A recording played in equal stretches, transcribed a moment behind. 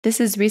This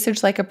is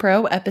Research Like a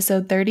Pro,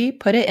 Episode 30,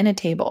 Put It in a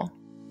Table.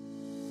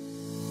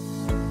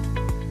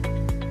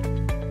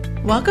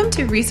 Welcome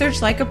to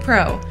Research Like a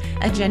Pro,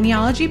 a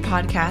genealogy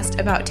podcast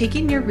about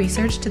taking your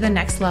research to the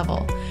next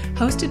level,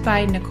 hosted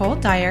by Nicole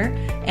Dyer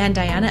and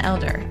Diana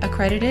Elder,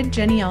 accredited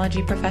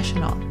genealogy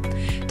professional.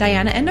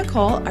 Diana and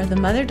Nicole are the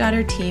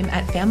mother-daughter team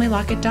at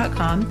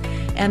FamilyLocket.com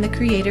and the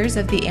creators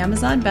of the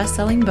Amazon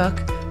best-selling book,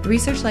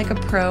 Research Like a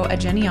Pro, A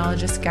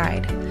Genealogist's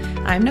Guide.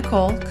 I'm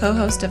Nicole,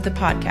 co-host of the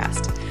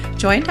podcast.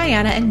 Join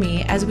Diana and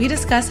me as we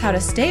discuss how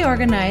to stay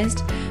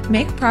organized,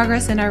 make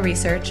progress in our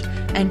research,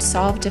 and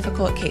solve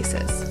difficult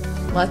cases.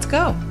 Let's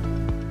go.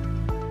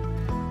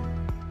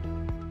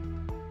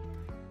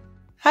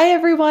 Hi,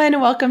 everyone.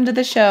 Welcome to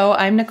the show.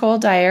 I'm Nicole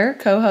Dyer,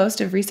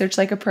 co-host of Research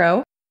Like a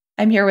Pro.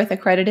 I'm here with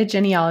accredited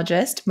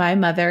genealogist, my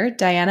mother,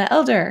 Diana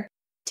Elder.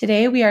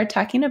 Today, we are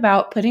talking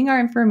about putting our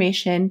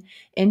information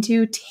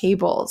into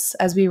tables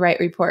as we write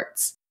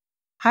reports.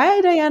 Hi,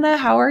 Diana.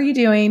 How are you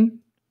doing?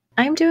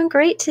 I'm doing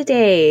great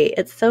today.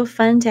 It's so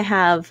fun to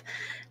have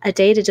a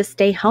day to just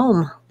stay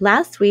home.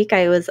 Last week,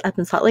 I was up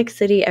in Salt Lake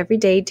City every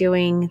day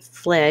doing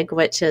SLIG,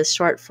 which is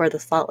short for the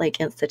Salt Lake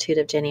Institute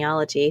of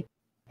Genealogy.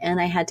 And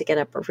I had to get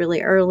up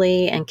really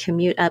early and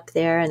commute up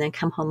there and then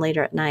come home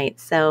later at night.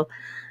 So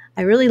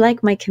I really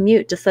like my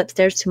commute just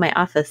upstairs to my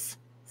office,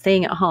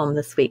 staying at home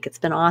this week. It's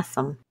been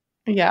awesome.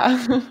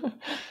 Yeah.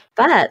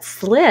 But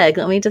SLIG,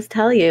 let me just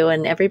tell you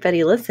and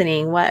everybody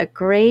listening, what a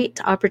great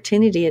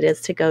opportunity it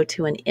is to go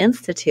to an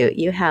institute.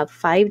 You have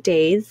 5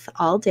 days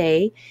all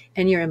day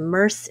and you're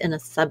immersed in a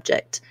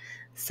subject.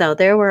 So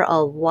there were a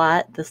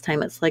lot this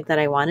time at SLIG that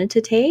I wanted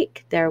to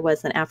take. There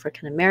was an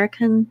African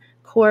American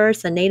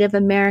course, a Native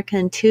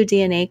American, 2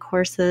 DNA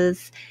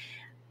courses,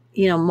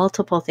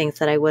 multiple things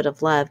that I would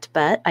have loved.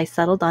 But I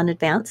settled on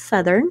Advanced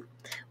Southern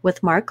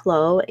with Mark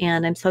Lowe,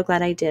 and I'm so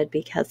glad I did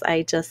because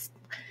I just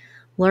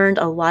learned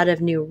a lot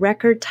of new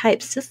record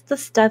types, just the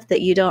stuff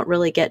that you don't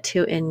really get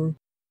to in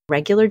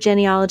regular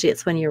genealogy.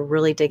 It's when you're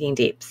really digging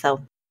deep.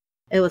 So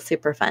it was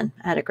super fun.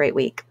 I had a great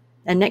week.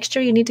 And next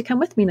year you need to come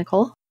with me,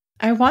 Nicole.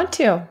 I want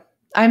to.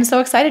 I'm so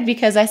excited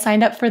because I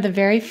signed up for the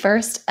very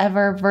first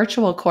ever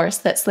virtual course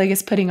that SLIG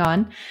is putting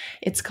on.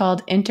 It's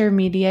called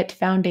Intermediate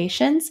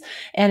Foundations,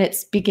 and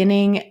it's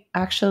beginning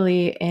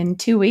actually in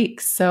 2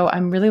 weeks. So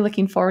I'm really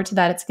looking forward to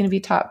that. It's going to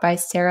be taught by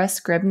Sarah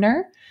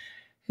Scribner,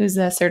 who's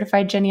a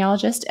certified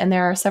genealogist, and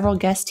there are several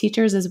guest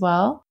teachers as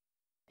well,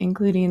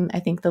 including,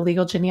 I think, the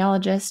legal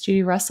genealogist,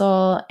 Judy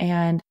Russell,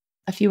 and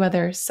a few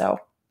others. So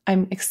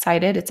I'm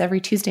excited. It's every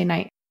Tuesday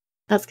night.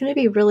 That's going to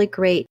be really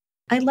great.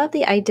 I love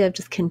the idea of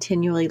just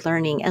continually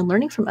learning and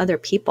learning from other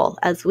people.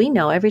 As we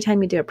know, every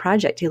time you do a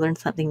project, you learn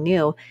something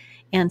new.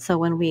 And so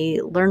when we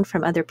learn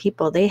from other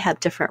people, they have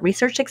different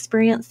research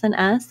experience than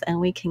us, and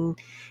we can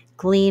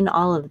glean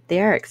all of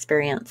their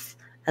experience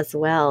as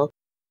well.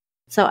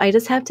 So I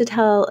just have to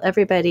tell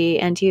everybody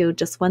and you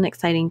just one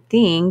exciting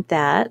thing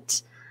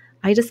that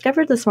I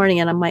discovered this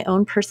morning on my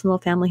own personal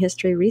family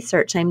history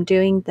research. I'm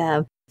doing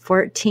the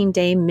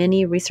 14-day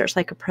mini Research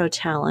Like a Pro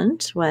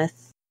challenge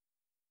with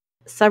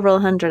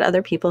several hundred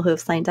other people who have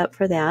signed up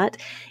for that.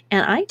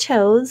 And I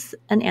chose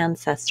an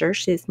ancestor.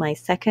 She's my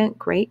second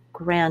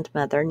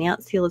great-grandmother,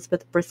 Nancy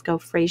Elizabeth Briscoe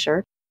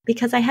Fraser,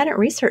 because I hadn't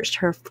researched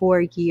her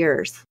for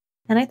years.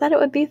 And I thought it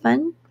would be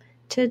fun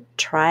to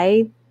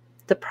try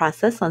the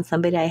process on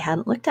somebody I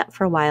hadn't looked at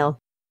for a while.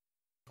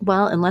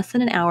 Well, in less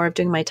than an hour of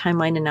doing my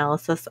timeline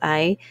analysis,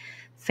 I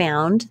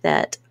found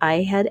that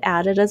I had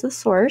added as a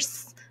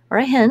source or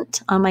a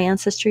hint on my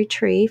ancestry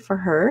tree for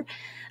her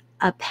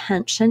a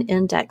pension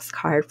index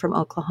card from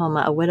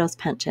Oklahoma, a widow's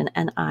pension.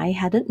 And I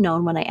hadn't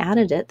known when I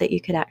added it that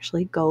you could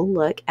actually go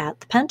look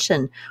at the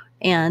pension.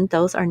 And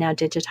those are now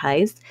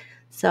digitized.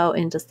 So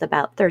in just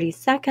about 30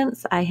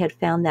 seconds, I had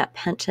found that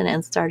pension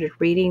and started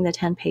reading the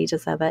 10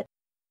 pages of it.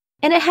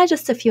 And it had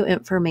just a few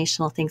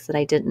informational things that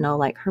I didn't know,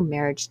 like her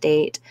marriage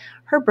date,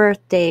 her birth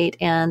date,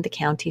 and the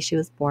county she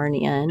was born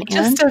in.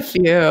 Just a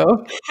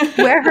few.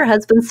 Where her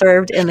husband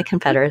served in the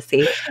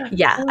Confederacy.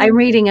 Yeah, I'm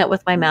reading it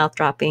with my mouth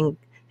dropping,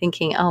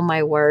 thinking, oh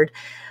my word.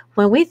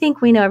 When we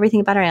think we know everything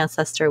about our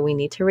ancestor, we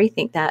need to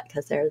rethink that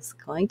because there's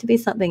going to be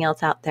something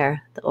else out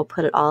there that will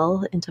put it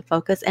all into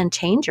focus and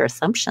change your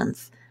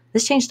assumptions.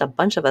 This changed a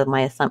bunch of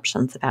my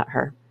assumptions about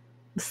her.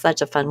 It was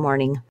such a fun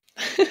morning.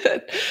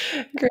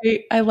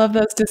 Great. I love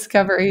those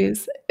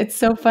discoveries. It's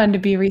so fun to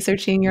be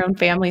researching your own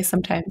family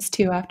sometimes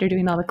too after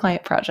doing all the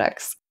client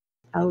projects.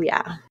 Oh,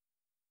 yeah.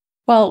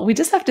 Well, we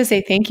just have to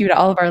say thank you to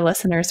all of our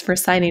listeners for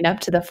signing up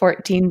to the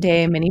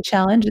 14-day mini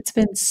challenge. It's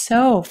been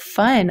so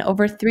fun.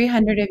 Over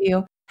 300 of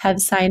you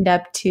have signed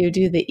up to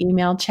do the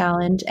email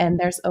challenge, and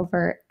there's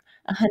over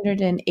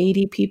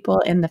 180 people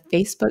in the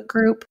Facebook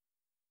group,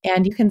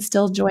 and you can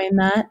still join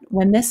that.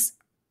 When this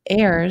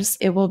airs,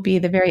 it will be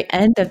the very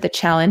end of the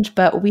challenge,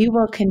 but we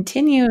will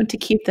continue to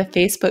keep the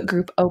Facebook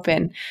group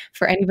open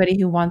for anybody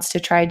who wants to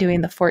try doing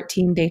the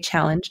 14-day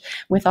challenge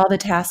with all the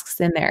tasks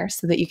in there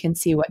so that you can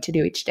see what to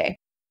do each day.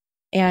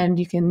 And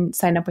you can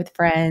sign up with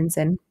friends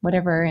and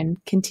whatever and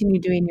continue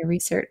doing your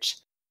research.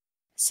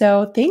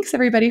 So thanks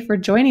everybody for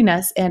joining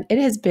us. And it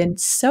has been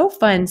so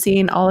fun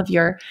seeing all of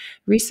your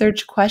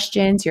research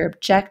questions, your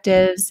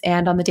objectives.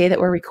 And on the day that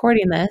we're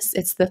recording this,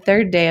 it's the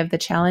third day of the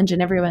challenge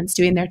and everyone's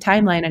doing their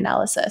timeline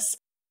analysis.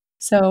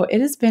 So it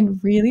has been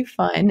really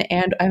fun,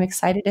 and I'm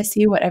excited to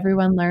see what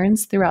everyone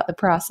learns throughout the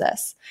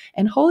process.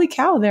 And holy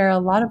cow, there are a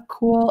lot of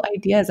cool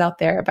ideas out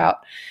there about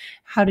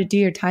how to do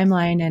your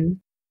timeline and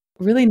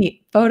really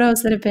neat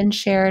photos that have been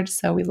shared.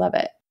 So we love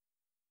it.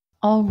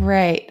 All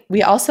right.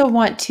 We also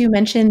want to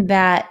mention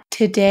that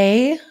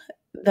today,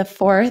 the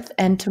 4th,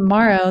 and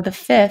tomorrow, the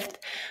 5th,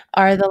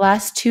 are the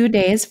last 2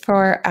 days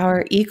for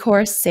our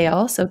eCourse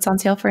sale. So it's on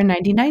sale for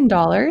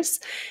 $99.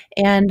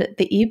 And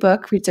the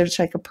ebook, Research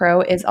Like a Pro,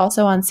 is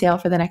also on sale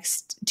for the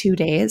next 2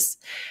 days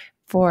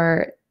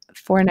for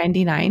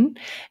 $4.99,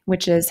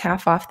 which is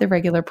half off the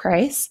regular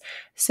price.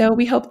 So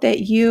we hope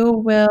that you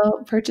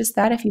will purchase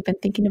that if you've been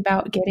thinking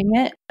about getting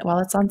it while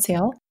it's on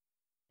sale.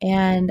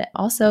 And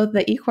also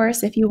the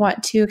eCourse, if you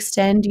want to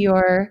extend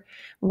your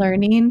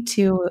learning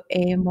to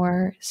a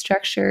more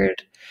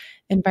structured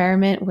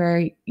environment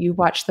where you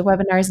watch the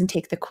webinars and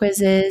take the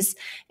quizzes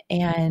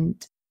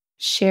and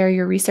share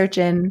your research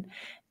in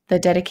the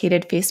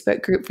dedicated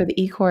Facebook group for the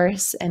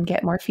eCourse and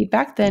get more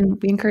feedback, then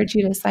we encourage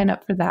you to sign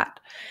up for that.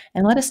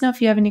 And let us know if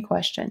you have any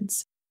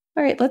questions.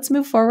 All right, let's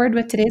move forward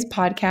with today's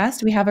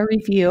podcast. We have a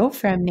review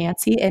from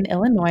Nancy in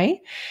Illinois.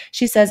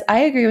 She says, I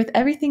agree with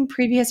everything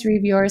previous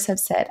reviewers have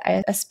said.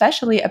 I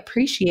especially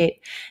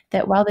appreciate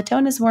that while the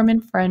tone is warm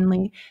and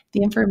friendly,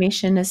 the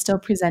information is still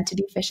presented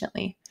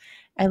efficiently.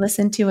 I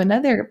listened to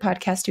another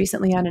podcast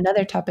recently on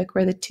another topic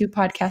where the two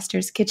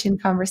podcasters' kitchen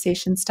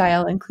conversation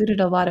style included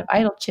a lot of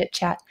idle chit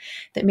chat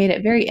that made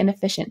it very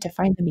inefficient to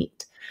find the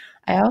meat.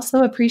 I also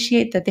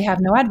appreciate that they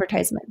have no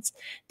advertisements.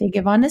 They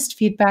give honest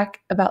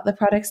feedback about the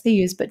products they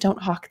use, but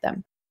don't hawk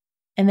them.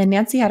 And then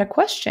Nancy had a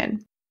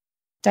question.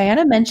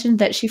 Diana mentioned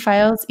that she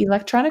files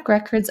electronic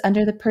records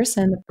under the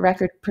person the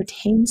record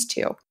pertains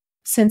to.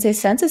 Since a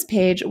census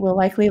page will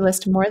likely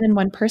list more than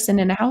one person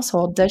in a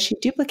household, does she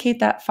duplicate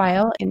that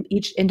file in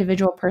each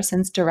individual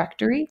person's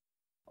directory,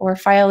 or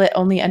file it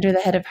only under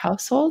the head of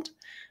household,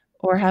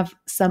 or have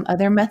some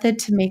other method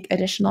to make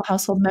additional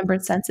household member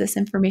census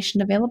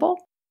information available?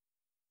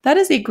 That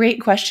is a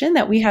great question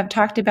that we have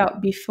talked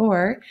about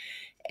before.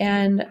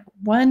 And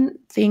one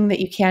thing that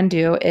you can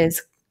do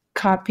is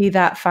copy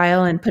that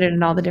file and put it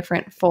in all the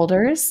different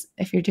folders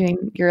if you're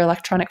doing your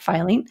electronic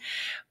filing.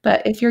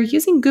 But if you're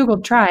using Google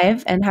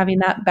Drive and having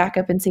that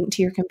backup and sync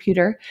to your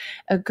computer,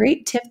 a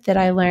great tip that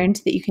I learned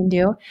that you can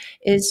do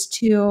is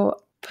to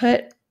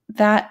put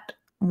that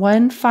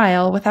one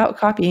file without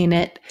copying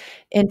it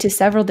into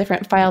several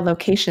different file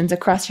locations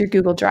across your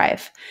Google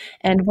Drive.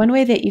 And one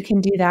way that you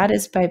can do that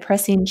is by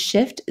pressing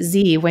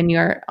Shift-Z when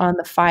you're on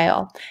the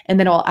file, and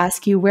then it will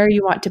ask you where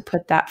you want to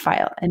put that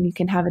file, and you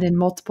can have it in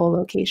multiple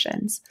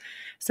locations.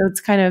 So it's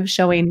kind of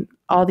showing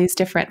all these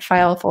different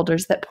file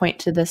folders that point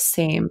to the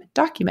same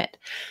document.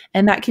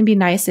 And that can be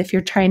nice if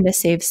you're trying to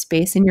save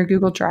space in your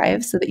Google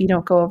Drive so that you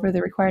don't go over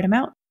the required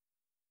amount,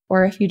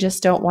 or if you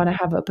just don't want to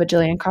have a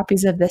bajillion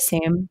copies of the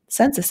same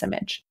census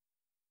image.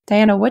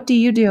 Diana, what do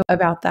you do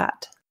about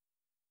that?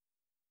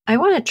 I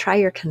want to try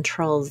your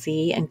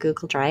Control-Z in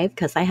Google Drive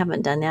because I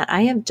haven't done that.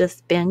 I have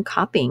just been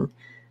copying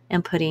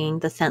and putting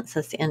the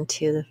census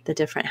into the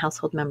different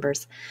household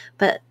members.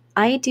 But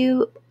I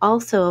do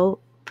also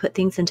put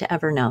things into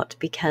Evernote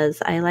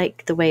because I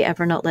like the way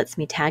Evernote lets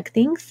me tag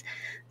things.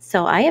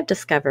 So I have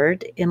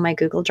discovered in my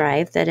Google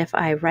Drive that if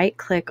I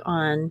right-click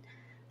on,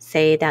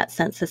 say, that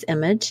census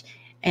image,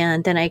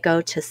 and then I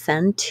go to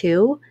Send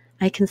To,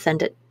 I can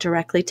send it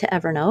directly to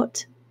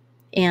Evernote.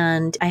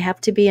 And I have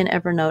to be in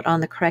Evernote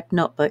on the correct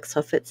notebook. So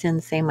if it's in,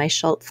 say, my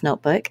Schultz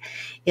notebook,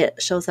 it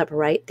shows up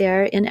right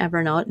there in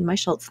Evernote in my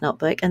Schultz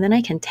notebook. And then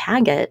I can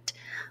tag it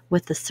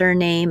with the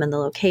surname and the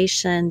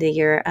location, the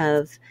year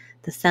of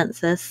the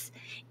census.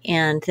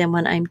 And then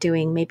when I'm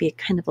doing maybe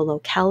kind of a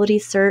locality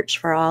search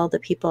for all the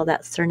people of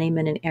that surname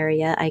in an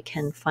area, I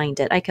can find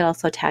it. I could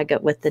also tag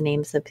it with the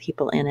names of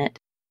people in it.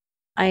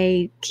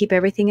 I keep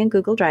everything in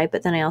Google Drive,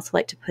 but then I also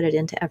like to put it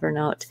into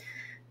Evernote,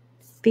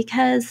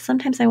 because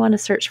sometimes I want to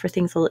search for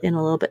things in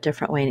a little bit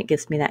different way, and it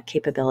gives me that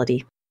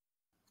capability.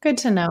 Good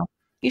to know.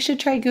 You should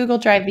try Google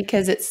Drive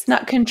because it's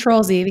not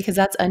Control-Z because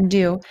that's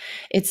undo.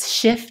 It's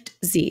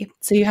Shift-Z.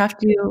 So you have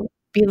to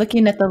be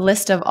looking at the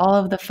list of all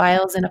of the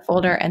files in a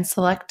folder and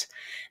select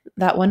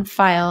that one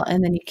file,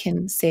 and then you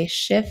can say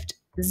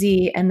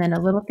Shift-Z, and then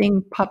a little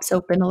thing pops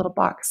open, a little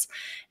box,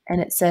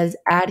 and it says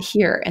Add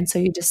Here. And so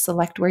you just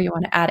select where you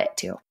want to add it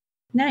to.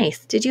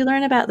 Nice. Did you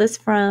learn about this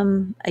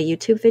from a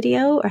YouTube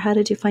video, or how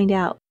did you find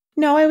out?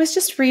 No, I was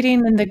just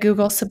reading in the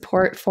Google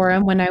support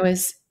forum when I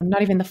was,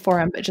 not even the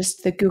forum, but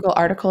just the Google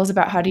articles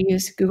about how to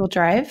use Google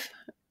Drive.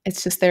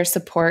 It's just their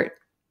support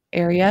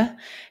area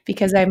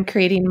because I'm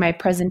creating my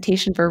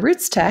presentation for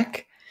Roots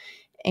Tech.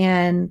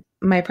 And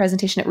my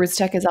presentation at Roots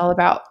Tech is all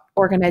about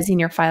organizing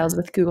your files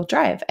with Google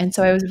Drive. And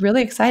so I was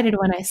really excited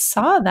when I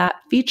saw that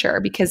feature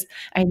because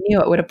I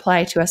knew it would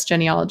apply to us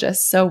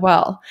genealogists so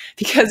well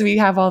because we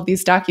have all of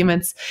these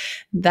documents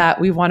that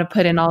we want to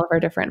put in all of our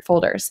different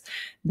folders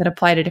that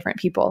apply to different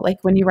people. Like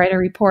when you write a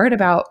report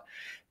about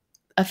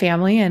a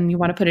family and you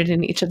want to put it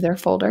in each of their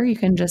folder, you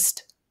can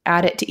just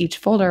add it to each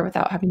folder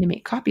without having to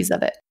make copies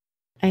of it.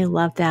 I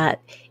love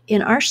that.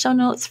 In our show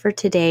notes for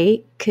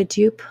today, could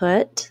you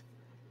put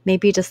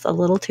maybe just a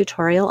little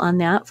tutorial on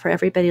that for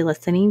everybody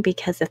listening?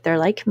 Because if they're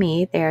like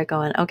me, they're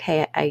going,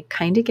 okay, I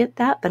kind of get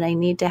that, but I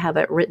need to have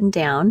it written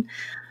down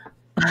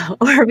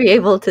or be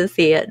able to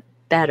see it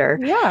better.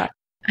 Yeah.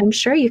 I'm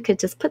sure you could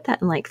just put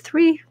that in like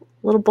 3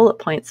 little bullet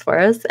points for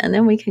us, and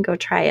then we can go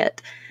try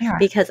it. Yeah.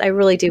 Because I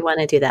really do want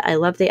to do that. I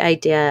love the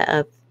idea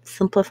of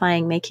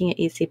simplifying, making it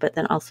easy, but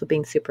then also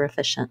being super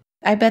efficient.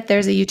 I bet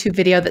there's a YouTube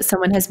video that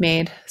someone has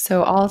made.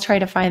 So I'll try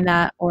to find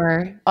that,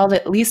 or I'll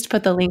at least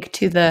put the link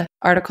to the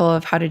article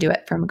of how to do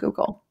it from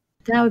Google.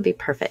 That would be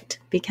perfect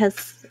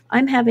because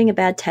I'm having a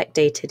bad tech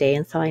day today,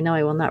 and so I know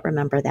I will not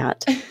remember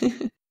that.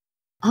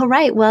 All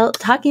right. Well,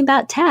 talking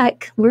about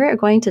tech, we're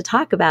going to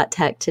talk about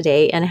tech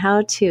today and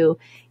how to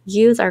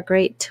use our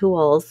great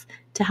tools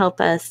to help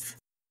us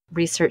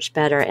research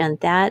better. And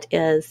that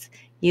is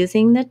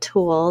using the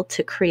tool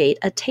to create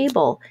a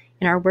table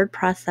in our word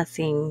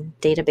processing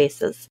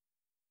databases.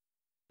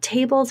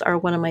 Tables are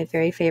one of my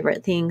very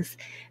favorite things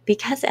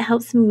because it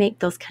helps me make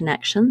those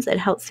connections. It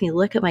helps me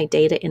look at my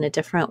data in a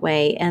different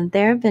way. And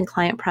there have been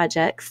client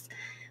projects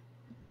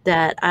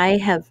that I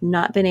have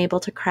not been able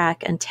to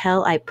crack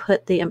until I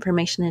put the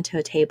information into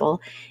a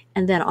table.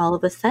 And then all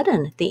of a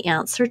sudden, the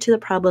answer to the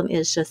problem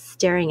is just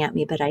staring at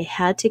me, but I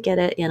had to get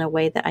it in a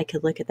way that I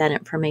could look at that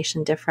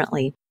information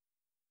differently.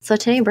 So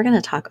today we're going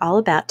to talk all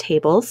about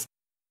tables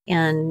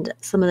and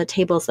some of the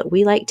tables that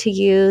we like to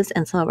use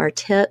and some of our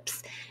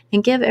tips,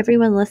 and give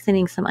everyone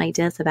listening some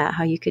ideas about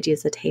how you could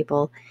use a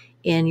table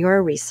in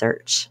your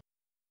research.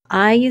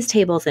 I use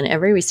tables in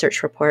every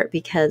research report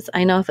because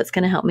I know if it's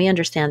going to help me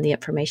understand the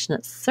information,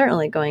 it's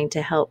certainly going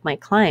to help my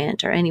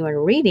client or anyone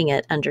reading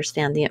it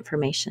understand the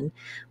information.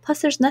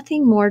 Plus, there's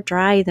nothing more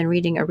dry than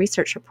reading a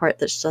research report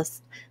that's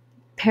just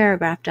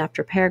paragraph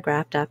after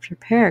paragraph after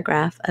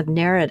paragraph of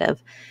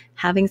narrative.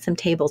 Having some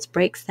tables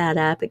breaks that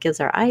up. It gives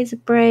our eyes a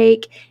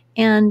break,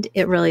 and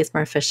it really is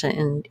more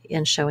efficient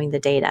in showing the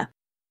data.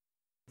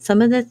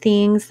 Some of the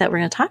things that we're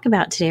going to talk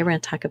about today, we're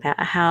going to talk about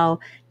how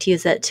to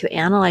use it to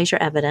analyze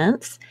your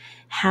evidence,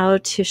 how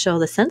to show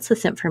the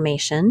census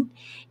information,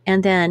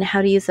 and then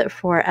how to use it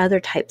for other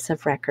types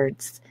of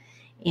records,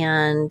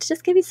 and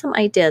just give you some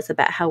ideas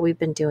about how we've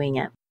been doing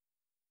it.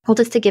 Well,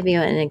 just to give you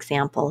an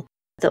example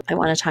that I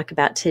want to talk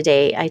about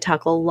today, I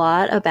talk a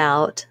lot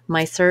about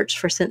my search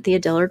for Cynthia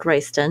Dillard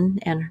Royston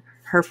and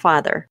her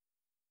father.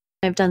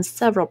 I've done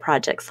several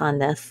projects on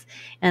this,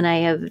 and I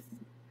have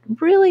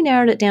really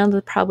narrowed it down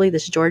to probably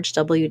this George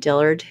W.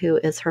 Dillard, who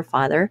is her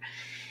father.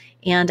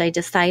 And I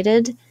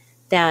decided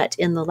that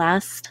in the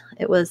last,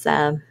 it was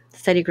a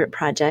study group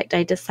project,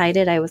 I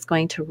decided I was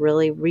going to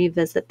really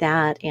revisit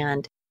that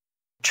and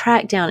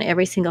track down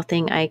every single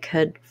thing I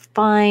could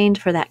find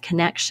for that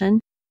connection.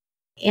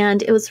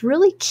 And it was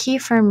really key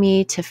for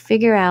me to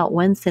figure out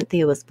when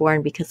Cynthia was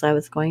born because I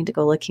was going to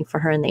go looking for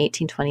her in the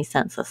 1820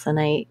 census. And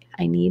I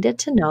needed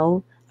to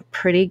know a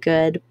pretty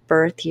good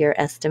birth year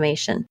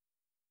estimation.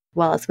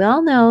 Well, as we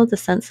all know, the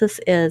census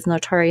is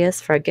notorious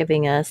for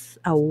giving us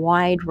a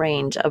wide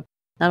range of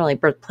not only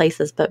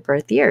birthplaces, but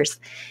birth years.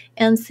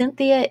 And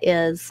Cynthia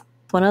is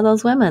one of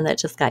those women that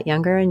just got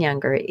younger and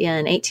younger.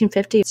 In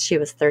 1850, she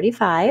was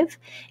 35.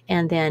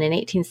 And then in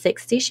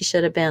 1860, she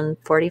should have been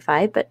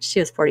 45, but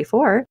she was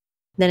 44.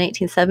 Then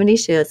 1870,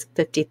 she was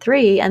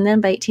 53. And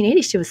then by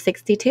 1880, she was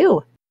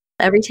 62.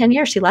 Every 10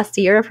 years, she lost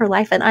a year of her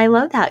life. And I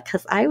love that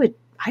because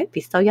I'd be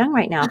so young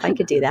right now if I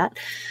could do that.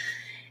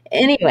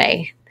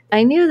 Anyway,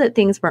 I knew that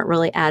things weren't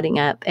really adding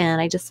up, and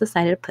I just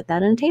decided to put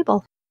that in a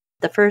table.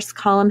 The first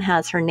column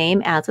has her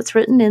name as it's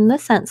written in the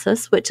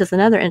census, which is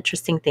another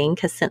interesting thing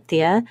because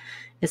Cynthia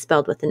is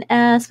spelled with an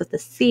S, with a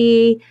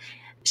C.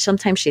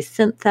 Sometimes she's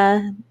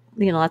Cyntha,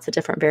 lots of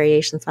different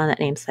variations on that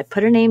name. So I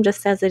put her name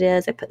just as it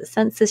is. I put the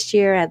census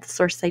year, I had the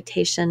source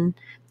citation,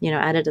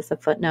 added as a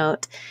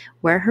footnote,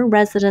 where her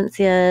residence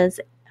is,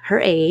 her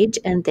age,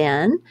 and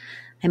then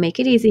I make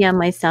it easy on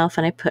myself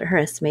and I put her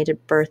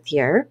estimated birth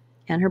year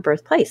and her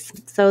birthplace.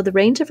 So the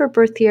range of her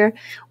birth year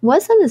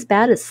wasn't as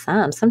bad as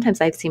some.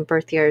 Sometimes I've seen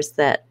birth years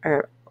that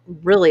are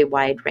really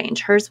wide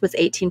range. Hers was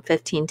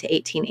 1815 to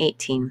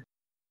 1818.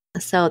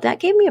 So that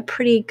gave me a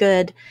pretty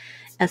good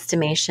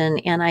estimation.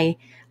 And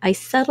I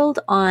settled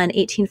on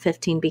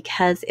 1815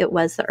 because it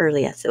was the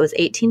earliest. It was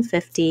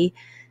 1850.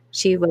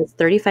 She was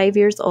 35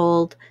 years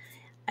old.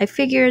 I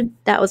figured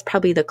that was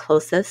probably the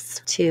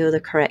closest to the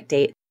correct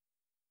date.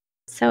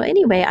 So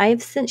anyway,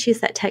 I've since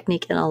used that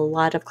technique in a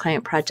lot of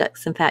client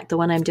projects. In fact, the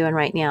one I'm doing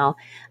right now,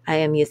 I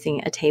am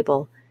using a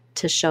table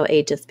to show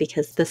ages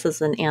because this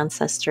is an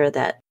ancestor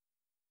that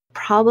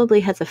probably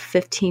has a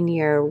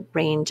 15-year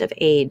range of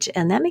age.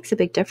 And that makes a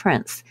big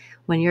difference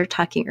when you're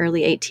talking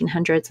early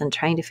 1800s and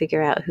trying to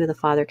figure out who the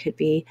father could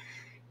be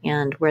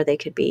and where they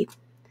could be.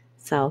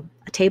 So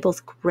a table's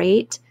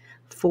great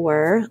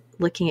for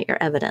looking at your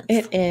evidence.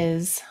 It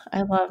is.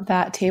 I love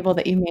that table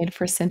that you made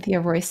for Cynthia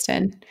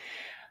Royston.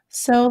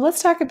 So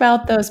let's talk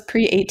about those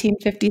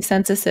pre-1850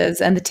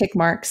 censuses and the tick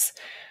marks.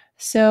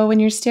 So when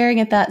you're staring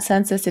at that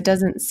census, it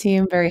doesn't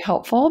seem very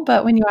helpful,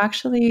 but when you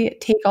actually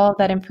take all of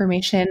that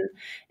information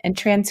and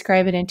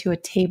transcribe it into a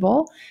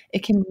table,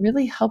 it can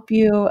really help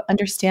you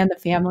understand the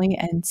family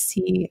and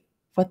see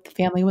what the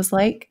family was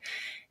like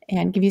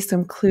and give you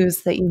some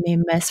clues that you may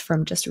miss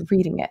from just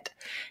reading it.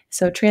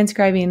 So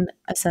transcribing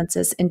a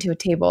census into a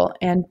table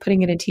and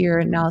putting it into your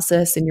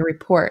analysis and your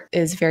report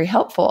is very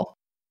helpful.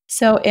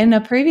 So in a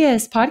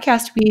previous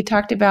podcast, we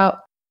talked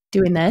about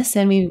doing this,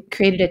 and we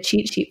created a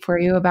cheat sheet for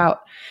you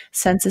about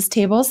census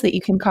tables that you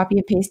can copy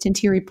and paste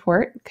into your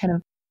report, kind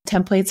of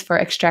templates for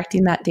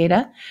extracting that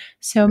data.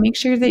 So make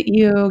sure that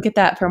you get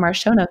that from our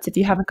show notes if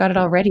you haven't got it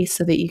already,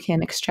 so that you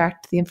can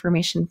extract the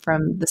information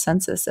from the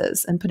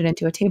censuses and put it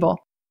into a table.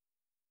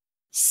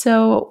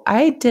 So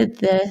I did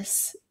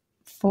this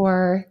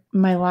for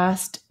my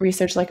last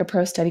Research Like a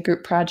Pro study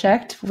group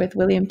project with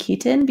William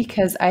Keaton,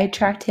 because I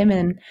tracked him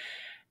in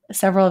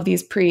several of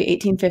these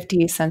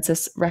pre-1850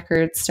 census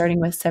records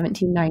starting with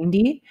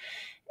 1790.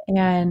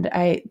 And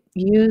I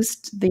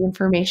used the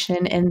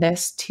information in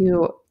this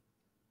to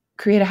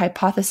create a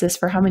hypothesis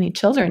for how many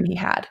children he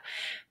had.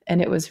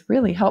 And it was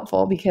really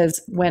helpful,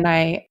 because when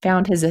I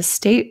found his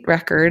estate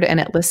record and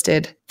it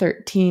listed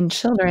 13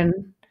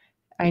 children,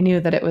 I knew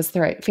that it was the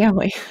right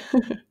family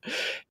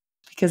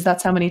because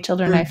that's how many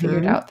children I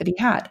figured out that he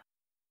had.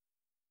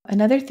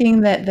 Another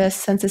thing that the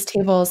census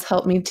tables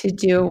helped me to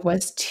do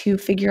was to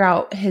figure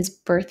out his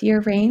birth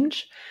year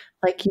range.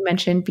 Like you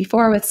mentioned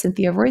before with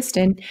Cynthia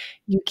Royston,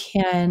 you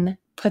can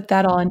put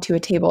that all into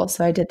a table.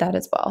 So I did that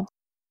as well.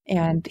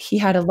 And he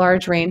had a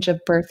large range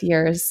of birth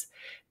years.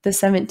 The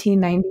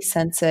 1790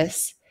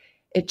 census,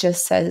 it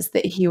just says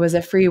that he was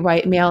a free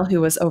white male who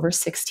was over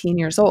 16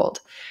 years old.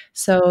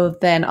 So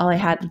then all I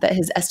had that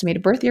his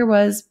estimated birth year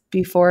was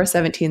before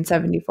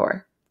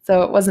 1774.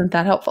 So it wasn't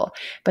that helpful.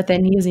 But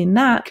then using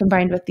that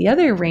combined with the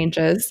other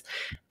ranges,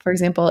 for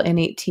example, in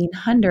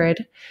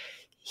 1800,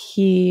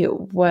 he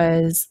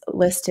was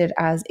listed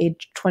as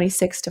age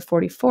 26 to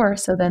 44.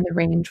 So then the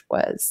range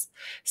was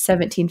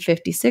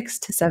 1756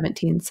 to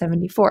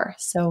 1774.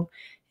 So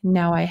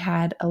now I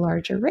had a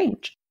larger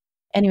range.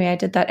 Anyway, I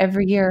did that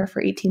every year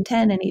for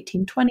 1810 and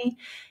 1820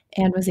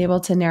 and was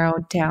able to narrow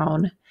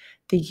down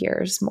the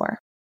years more.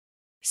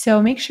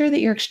 So make sure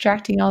that you're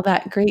extracting all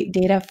that great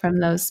data from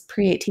those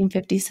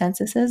pre-1850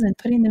 censuses and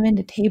putting them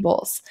into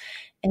tables.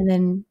 And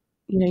then,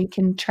 you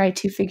can try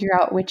to figure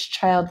out which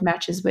child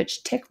matches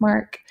which tick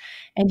mark.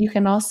 And you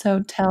can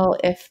also tell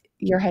if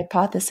your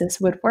hypothesis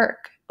would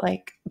work,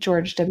 like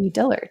George W.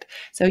 Dillard.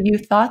 So you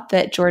thought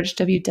that George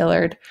W.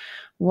 Dillard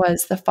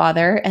was the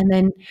father, and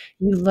then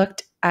you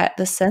looked at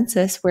the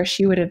census where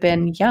she would have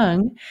been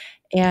young,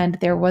 and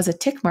there was a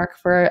tick mark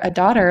for a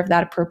daughter of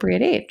that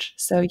appropriate age.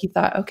 So you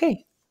thought,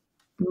 okay,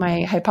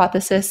 my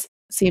hypothesis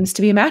seems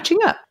to be matching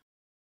up.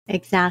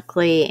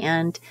 Exactly.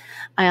 And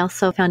I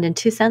also found in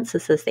two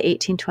censuses, the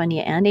 1820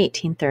 and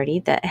 1830,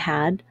 that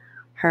had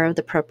her of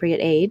the appropriate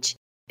age.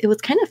 It was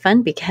kind of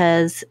fun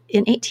because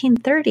in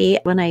 1830,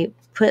 when I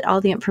put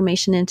all the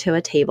information into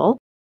a table,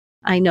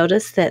 I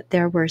noticed that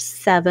there were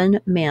 7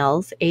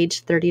 males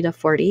aged 30 to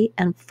 40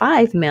 and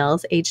 5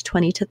 males aged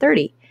 20 to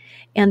 30.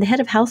 And the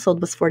head of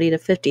household was 40 to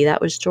 50.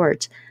 That was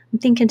George. I'm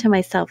thinking to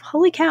myself,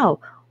 holy cow,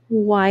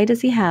 why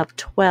does he have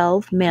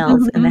 12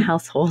 males in the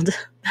household?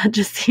 That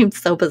just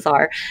seems so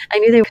bizarre. I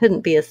knew they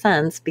couldn't be his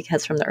sons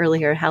because from the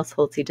earlier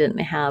households, he didn't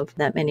have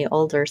that many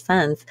older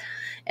sons.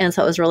 And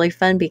so it was really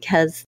fun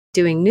because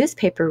doing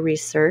newspaper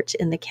research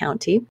in the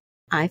county,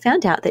 I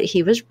found out that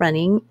he was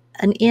running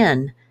an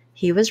inn.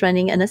 He was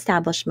running an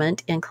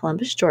establishment in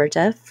Columbus,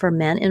 Georgia for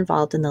men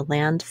involved in the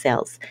land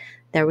sales.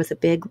 There was a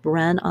big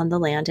run on the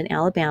land in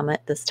Alabama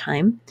at this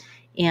time.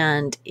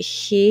 And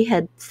he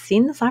had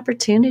seen this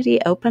opportunity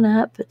open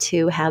up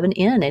to have an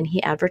inn, and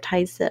he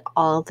advertised it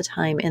all the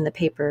time in the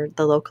paper,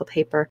 the local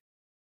paper,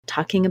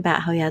 talking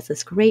about how he has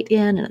this great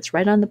inn and it's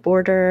right on the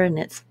border and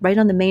it's right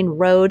on the main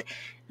road.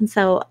 And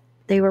so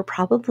they were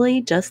probably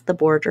just the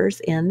boarders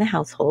in the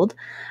household.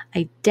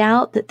 I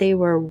doubt that they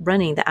were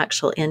running the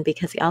actual inn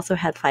because he also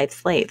had 5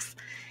 slaves.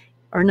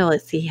 Or no,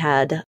 he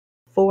had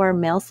 4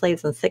 male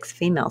slaves and 6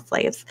 female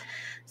slaves.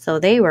 So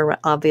they were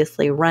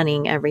obviously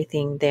running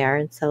everything there.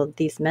 And so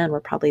these men were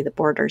probably the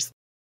boarders.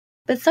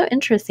 But it's so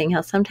interesting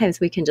how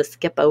sometimes we can just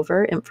skip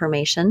over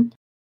information.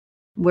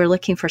 We're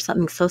looking for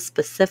something so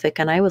specific.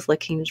 And I was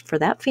looking for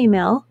that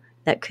female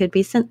that could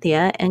be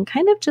Cynthia and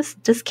kind of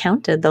just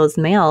discounted those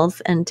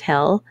males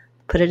until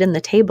put it in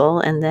the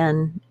table. And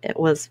then it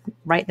was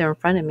right there in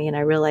front of me. And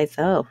I realized,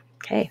 oh,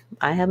 okay,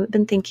 I haven't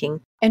been thinking.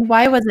 And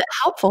why was it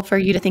helpful for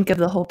you to think of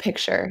the whole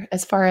picture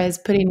as far as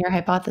putting your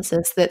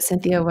hypothesis that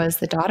Cynthia was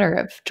the daughter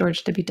of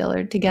George W.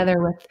 Dillard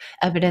together with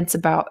evidence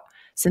about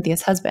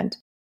Cynthia's husband?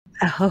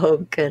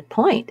 Oh, good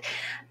point.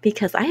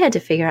 Because I had to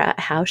figure out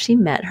how she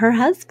met her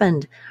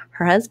husband.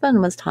 Her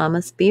husband was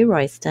Thomas B.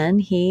 Royston.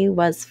 He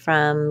was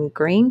from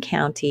Greene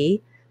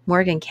County,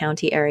 Morgan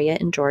County area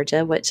in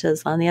Georgia, which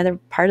is on the other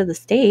part of the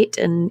state.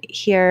 And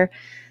here,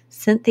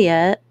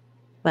 Cynthia,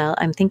 well,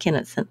 I'm thinking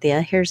it's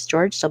Cynthia. Here's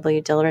George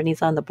W. Dillard, and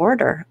he's on the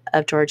border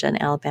of Georgia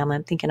and Alabama.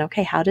 I'm thinking,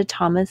 okay, how did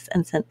Thomas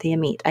and Cynthia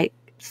meet? I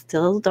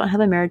still don't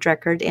have a marriage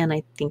record, and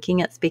I'm thinking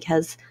it's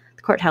because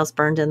the courthouse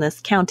burned in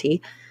this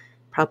county,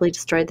 probably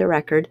destroyed the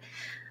record.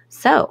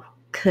 So,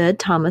 could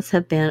Thomas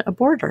have been a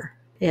boarder?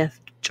 If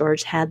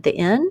George had the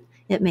inn,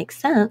 it makes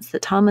sense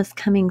that Thomas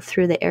coming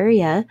through the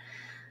area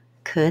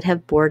could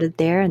have boarded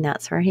there, and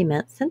that's where he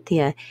met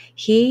Cynthia.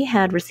 He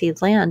had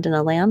received land in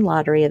a land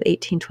lottery of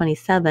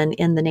 1827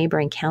 in the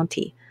neighboring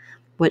county,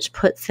 which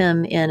puts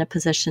him in a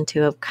position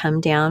to have come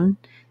down,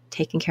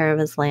 taken care of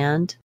his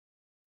land,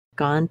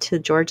 gone to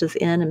George's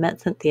inn and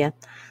met Cynthia.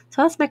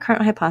 So that's my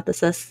current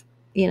hypothesis.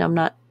 I'm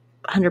not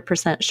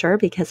 100% sure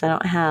because I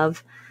don't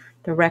have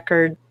the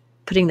record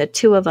putting the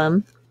two of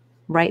them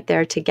right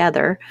there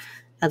together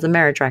as a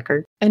marriage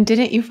record. And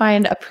didn't you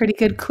find a pretty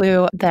good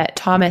clue that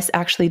Thomas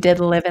actually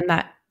did live in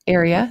that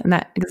area, in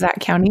that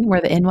exact county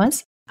where the inn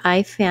was?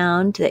 I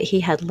found that he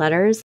had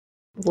letters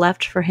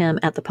left for him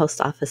at the post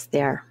office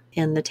there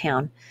in the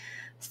town.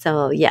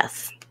 So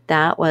yes,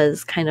 that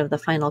was kind of the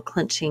final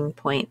clinching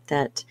point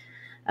that,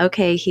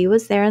 okay, he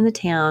was there in the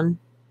town.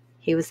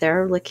 He was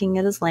there looking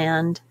at his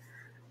land.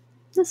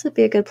 This would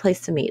be a good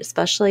place to meet,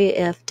 especially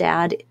if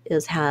dad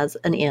has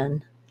an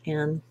inn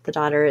and the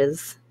daughter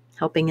is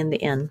helping in the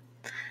inn.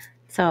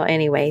 So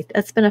anyway,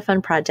 it's been a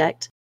fun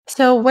project.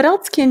 So what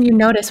else can you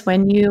notice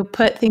when you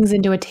put things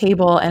into a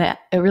table and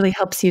it really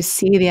helps you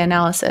see the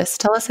analysis?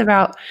 Tell us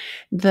about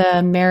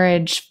the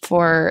marriage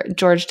for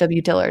George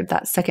W. Dillard,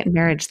 that second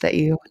marriage that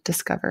you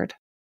discovered.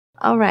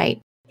 All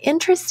right.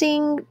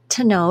 Interesting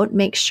to note,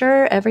 make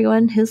sure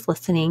everyone who's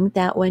listening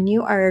that when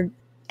you are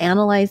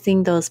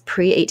analyzing those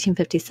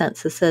pre-1850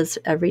 censuses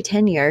every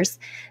 10 years,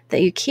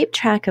 that you keep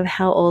track of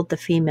how old the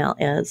female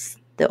is,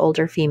 the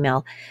older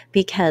female,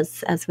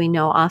 because as we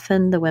know,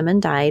 often the women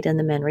died and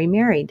the men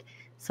remarried.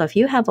 So if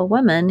you have a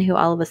woman who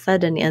all of a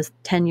sudden is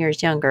 10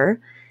 years younger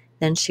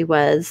than she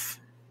was,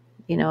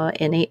 in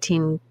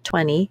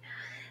 1820,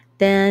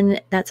 then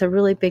that's a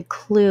really big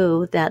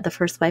clue that the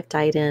first wife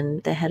died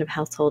and the head of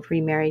household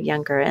remarried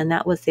younger. And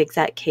that was the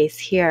exact case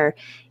here.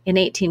 In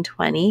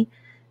 1820,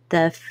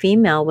 the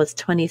female was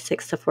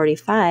 26 to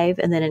 45,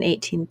 and then in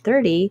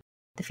 1830,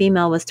 the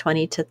female was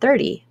 20 to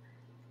 30.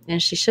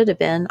 And she should have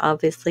been,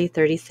 obviously,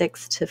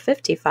 36 to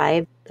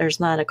 55. There's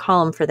not a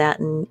column for that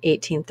in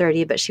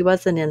 1830, but she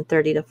wasn't in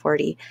 30 to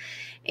 40.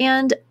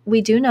 And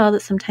we do know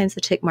that sometimes the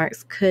tick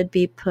marks could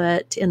be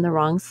put in the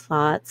wrong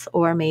slots,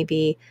 or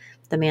maybe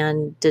the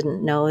man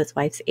didn't know his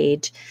wife's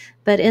age.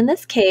 But in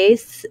this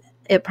case,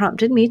 it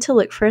prompted me to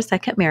look for a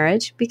second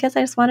marriage because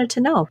I just wanted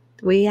to know.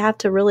 We have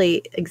to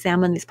really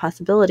examine these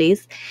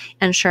possibilities.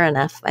 And sure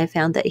enough, I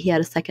found that he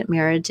had a second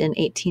marriage in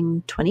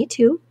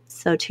 1822.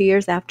 So 2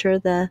 years after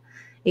the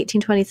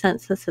 1820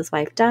 census, his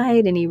wife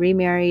died and he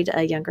remarried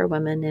a younger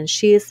woman, and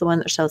she is the one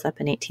that shows up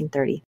in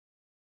 1830.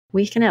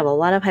 We can have a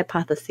lot of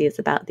hypotheses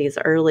about these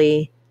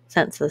early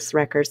census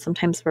records.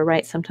 Sometimes we're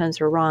right, sometimes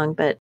we're wrong,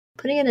 but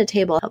putting it in a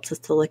table helps us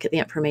to look at the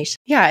information.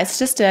 Yeah, it's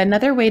just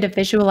another way to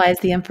visualize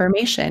the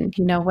information.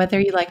 Whether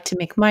you like to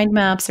make mind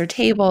maps or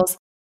tables,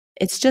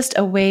 it's just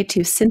a way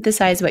to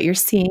synthesize what you're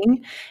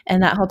seeing,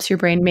 and that helps your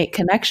brain make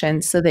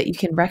connections so that you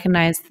can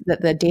recognize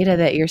that the data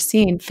that you're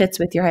seeing fits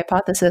with your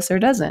hypothesis or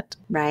doesn't.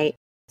 Right.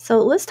 So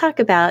let's talk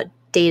about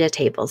data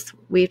tables.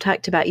 We've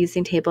talked about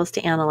using tables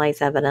to analyze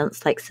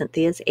evidence like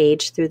Cynthia's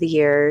age through the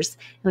years.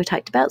 And we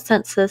talked about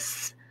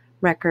census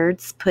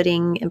records,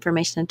 putting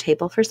information in a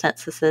table for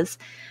censuses.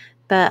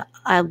 But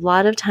a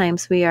lot of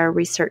times we are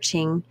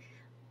researching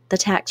the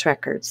tax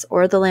records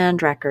or the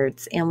land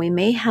records, and we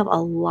may have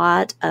a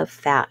lot of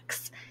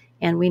facts,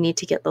 and we need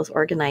to get those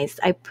organized.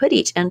 I put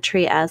each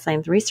entry as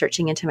I'm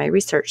researching into my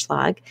research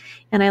log,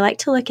 and I like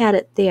to look at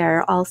it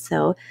there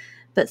also.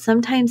 But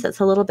sometimes it's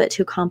a little bit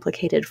too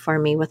complicated for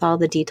me with all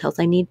the details.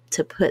 I need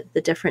to put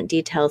the different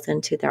details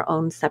into their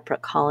own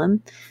separate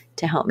column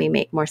to help me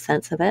make more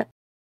sense of it.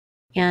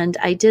 And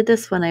I did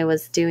this when I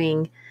was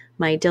doing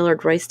my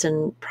Dillard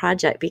Royston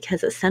project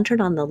because it's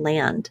centered on the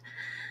land.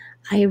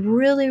 I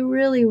really,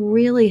 really,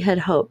 really had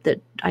hoped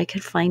that I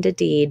could find a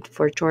deed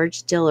for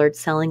George Dillard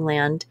selling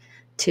land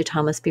to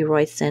Thomas B.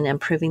 Royston and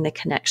proving the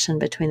connection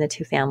between the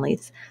two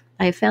families.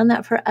 I found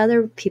that for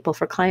other people,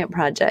 for client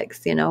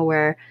projects,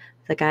 where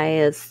the guy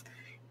is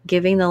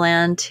giving the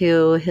land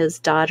to his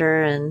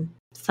daughter and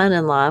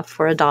son-in-law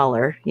for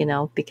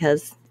 $1,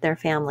 because they're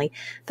family.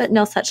 But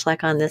no such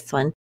luck on this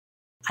one.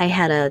 I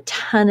had a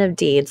ton of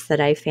deeds that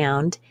I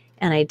found,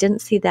 and I didn't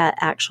see that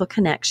actual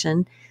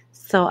connection.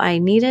 So I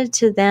needed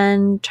to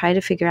then try to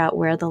figure out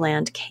where the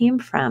land came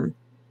from.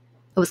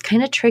 It was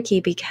kind of tricky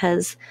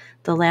because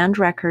the land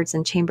records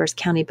in Chambers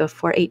County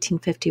before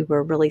 1850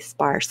 were really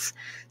sparse.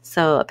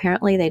 So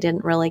apparently they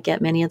didn't really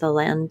get many of the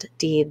land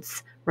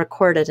deeds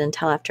recorded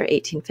until after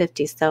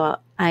 1850. So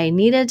I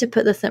needed to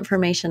put this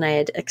information. I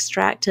had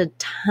extracted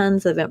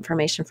tons of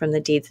information from the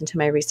deeds into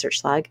my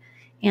research log,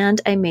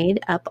 and I made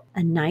up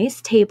a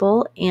nice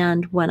table.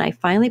 And when I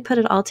finally put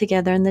it all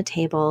together in the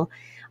table,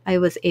 I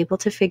was able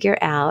to figure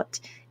out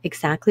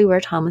exactly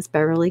where Thomas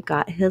Beverly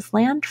got his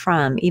land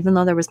from, even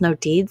though there was no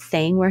deed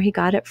saying where he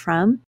got it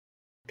from,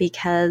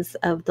 because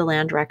of the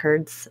land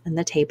records in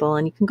the table.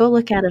 And you can go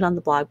look at it on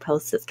the blog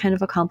post. It's kind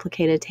of a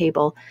complicated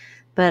table,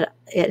 but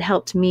it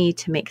helped me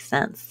to make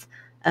sense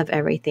of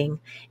everything.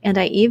 And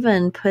I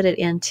even put it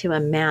into a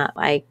map.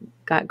 I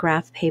got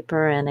graph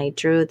paper and I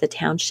drew the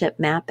township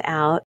map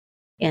out,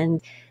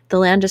 and the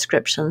land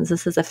descriptions.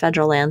 This is a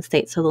federal land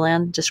state, so the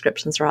land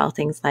descriptions are all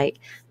things like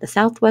the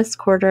southwest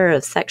quarter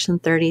of section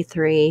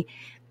 33.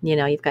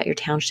 You've got your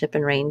township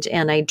and range,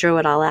 and I drew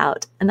it all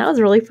out. And that was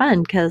really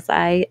fun because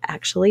I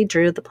actually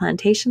drew the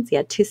plantations. He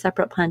had 2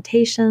 separate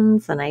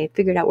plantations, and I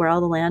figured out where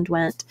all the land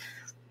went.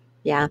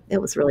 Yeah,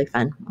 it was really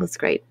fun. It was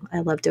great. I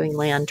love doing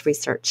land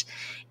research.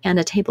 And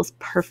a table's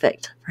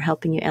perfect for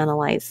helping you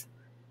analyze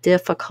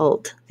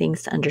difficult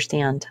things to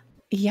understand.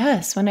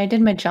 Yes, when I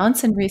did my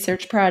Johnson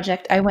research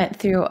project, I went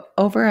through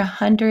over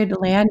 100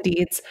 land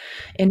deeds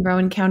in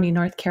Rowan County,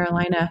 North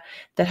Carolina,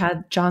 that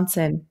had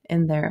Johnson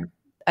in there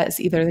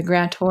as either the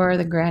grantor or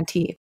the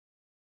grantee.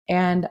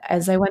 And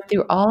as I went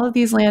through all of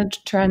these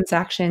land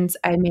transactions,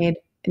 I made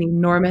an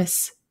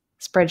enormous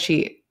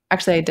spreadsheet.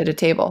 Actually, I did a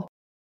table,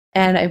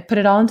 and I put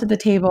it all into the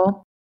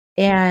table,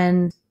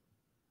 and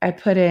I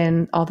put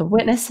in all the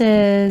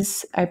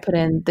witnesses. I put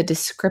in the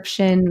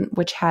description,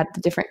 which had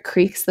the different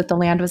creeks that the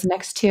land was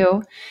next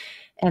to,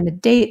 and the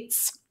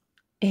dates,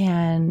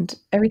 and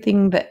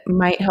everything that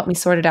might help me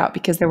sort it out,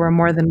 because there were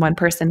more than one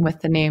person with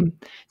the name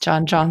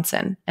John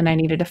Johnson, and I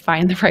needed to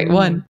find the right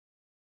one.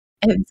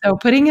 And so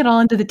putting it all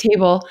into the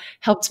table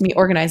helped me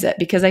organize it,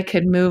 because I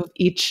could move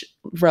each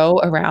row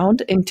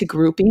around into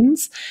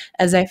groupings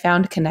as I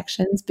found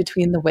connections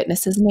between the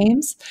witnesses'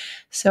 names.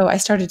 So I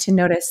started to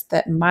notice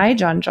that my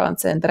John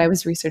Johnson that I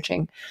was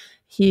researching,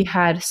 he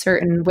had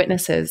certain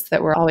witnesses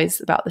that were always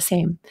about the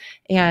same.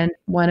 And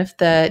one of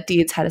the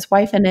deeds had his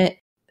wife in it.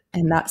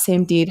 And that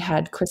same deed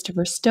had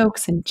Christopher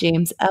Stokes and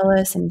James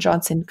Ellis and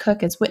Johnson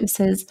Cook as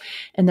witnesses.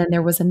 And then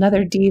there was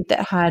another deed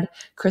that had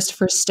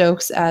Christopher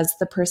Stokes as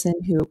the person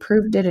who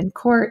proved it in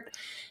court.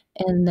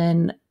 And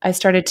then I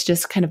started to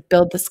just kind of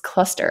build this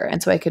cluster.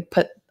 And so I could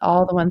put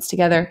all the ones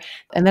together.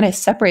 And then I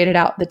separated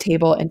out the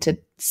table into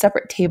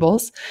separate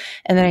tables.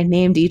 And then I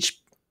named each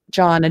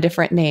John a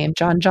different name: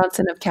 John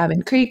Johnson of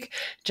Cabin Creek,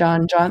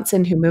 John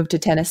Johnson who moved to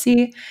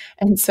Tennessee,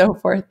 and so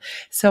forth.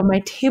 So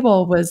my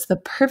table was the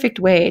perfect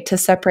way to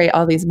separate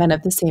all these men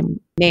of the same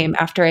name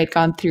after I'd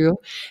gone through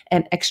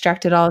and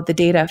extracted all of the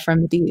data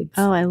from the deeds.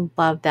 Oh, I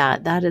love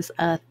that. That is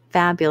a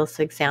fabulous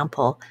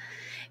example.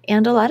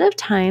 And a lot of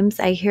times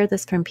I hear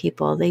this from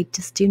people. They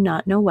just do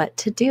not know what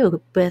to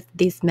do with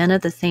these men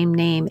of the same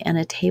name, and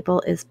a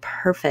table is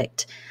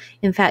perfect.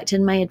 In fact,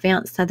 in my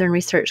advanced Southern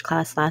research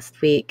class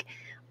last week,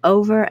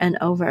 over and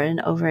over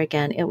and over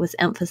again, it was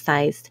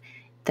emphasized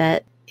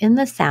that in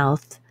the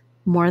South,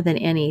 more than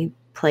any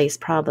place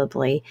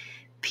probably,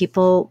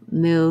 people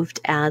moved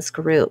as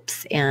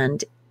groups,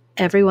 and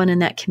everyone in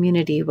that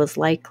community was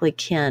likely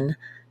kin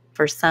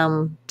for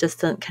some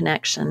distant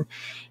connection.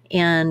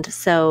 And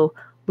so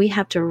we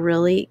have to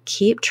really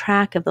keep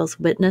track of those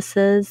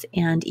witnesses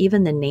and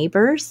even the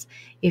neighbors.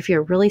 If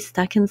you're really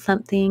stuck in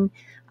something,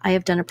 I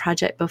have done a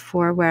project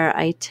before where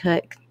I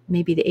took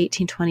maybe the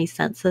 1820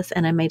 census,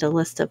 and I made a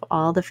list of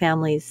all the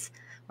families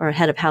or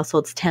head of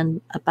households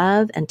 10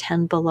 above and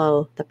 10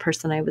 below the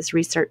person I was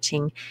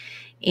researching,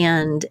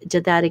 and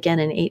did that again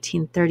in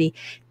 1830,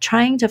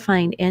 trying to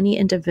find any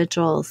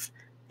individuals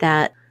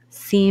that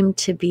seemed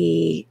to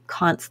be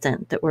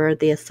constant, that were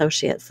the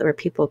associates, that were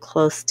people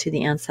close to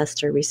the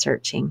ancestor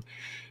researching.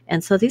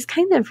 And so these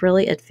kind of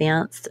really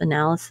advanced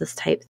analysis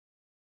type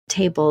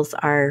tables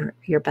are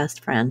your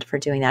best friend for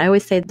doing that. I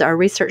always say that our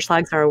research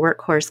logs are our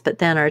workhorse, but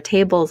then our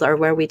tables are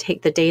where we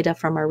take the data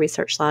from our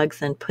research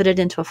logs and put it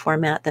into a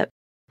format that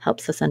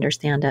helps us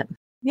understand it.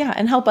 Yeah,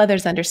 and help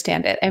others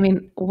understand it. I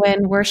mean,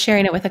 when we're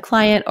sharing it with a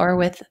client or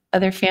with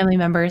other family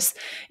members,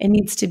 it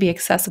needs to be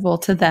accessible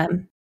to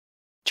them.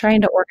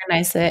 Trying to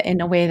organize it in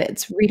a way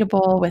that's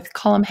readable with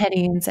column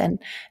headings and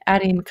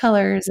adding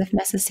colors if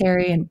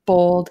necessary and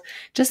bold,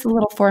 just the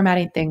little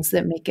formatting things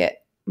that make it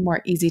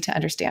more easy to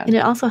understand. And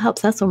it also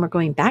helps us when we're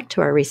going back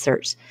to our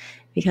research,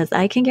 because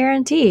I can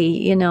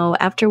guarantee,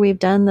 after we've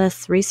done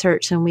this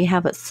research and we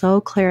have it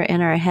so clear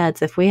in our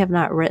heads, if we have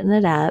not written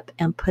it up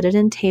and put it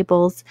in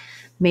tables,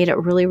 made it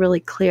really, really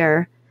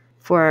clear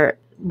for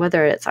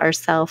whether it's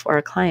ourselves or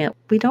a client,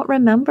 we don't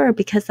remember,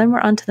 because then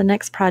we're on to the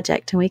next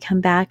project and we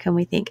come back and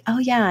we think, oh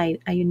yeah,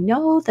 I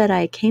know that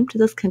I came to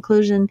this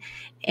conclusion,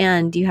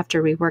 and you have to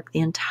rework the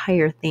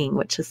entire thing,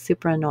 which is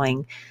super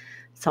annoying.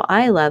 So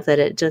I love that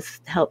it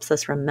just helps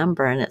us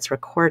remember and it's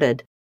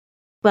recorded.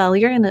 Well,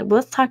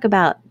 let's talk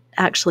about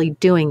actually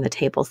doing the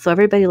table. So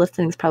everybody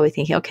listening is probably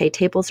thinking, okay,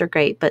 tables are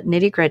great, but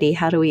nitty gritty,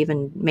 how do we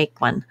even make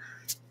one?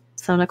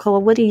 So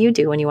Nicole, what do you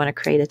do when you want to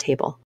create a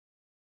table?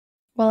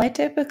 Well, I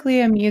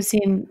typically am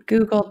using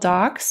Google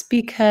Docs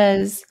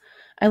because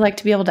I like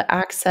to be able to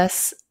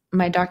access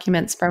my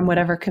documents from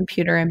whatever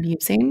computer I'm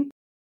using.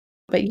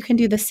 But you can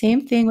do the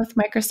same thing with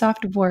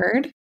Microsoft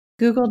Word.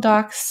 Google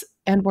Docs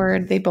and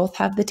Word, they both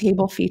have the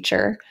table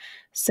feature.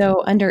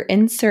 So under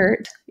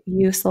Insert,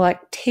 you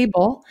select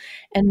Table,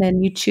 and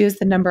then you choose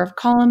the number of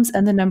columns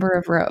and the number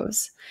of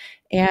rows.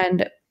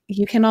 And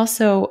you can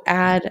also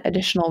add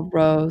additional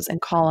rows and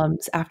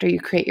columns after you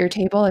create your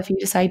table if you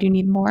decide you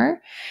need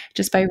more,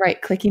 just by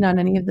right-clicking on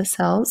any of the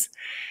cells.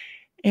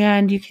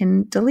 And you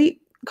can delete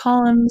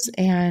columns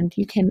and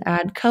you can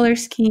add color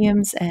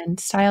schemes and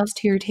styles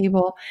to your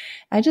table.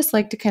 I just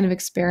like to kind of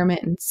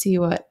experiment and see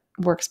what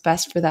works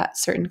best for that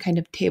certain kind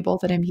of table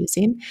that I'm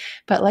using.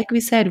 But like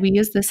we said, we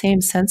use the same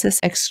census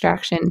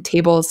extraction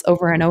tables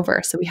over and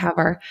over. So we have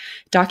our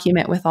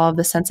document with all of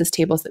the census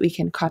tables that we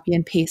can copy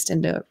and paste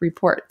into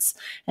reports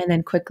and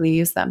then quickly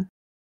use them.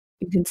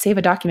 You can save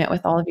a document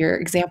with all of your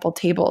example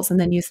tables and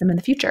then use them in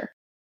the future.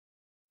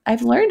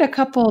 I've learned a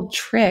couple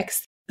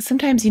tricks.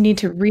 Sometimes you need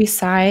to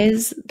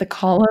resize the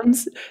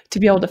columns to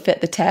be able to fit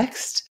the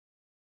text.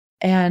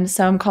 And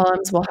some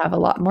columns will have a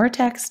lot more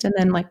text, and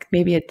then like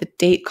maybe the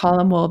date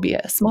column will be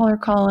a smaller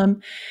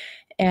column.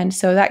 And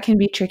so that can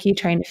be tricky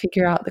trying to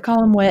figure out the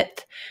column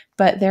width,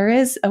 but there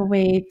is a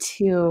way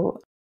to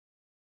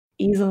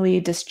easily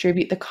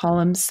distribute the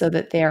columns so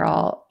that they're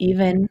all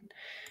even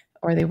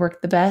or they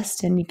work the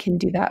best. And you can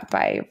do that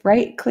by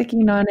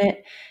right-clicking on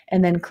it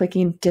and then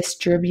clicking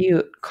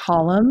Distribute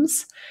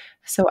Columns.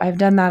 So I've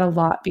done that a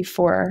lot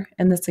before,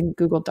 and that's in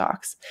Google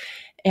Docs.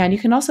 And you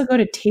can also go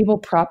to Table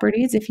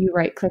Properties if you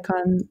right-click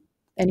on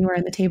anywhere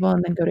in the table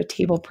and then go to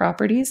Table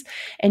Properties,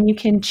 and you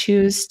can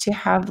choose to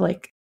have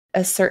like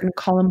a certain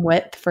column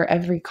width for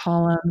every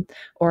column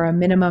or a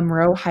minimum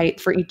row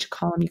height for each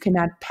column. You can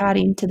add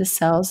padding to the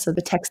cells so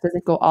the text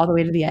doesn't go all the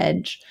way to the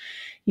edge.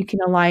 You can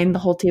align the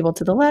whole table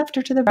to the left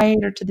or to the right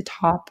or to the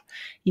top.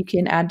 You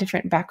can add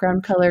different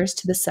background colors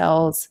to the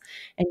cells,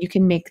 and you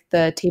can make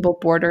the table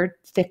border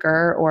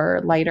thicker or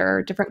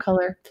lighter, different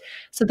color.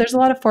 So there's a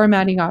lot of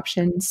formatting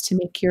options to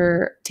make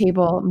your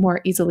table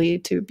more easily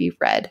to be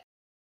read.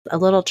 A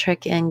little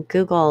trick in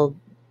Google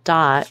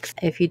Docs,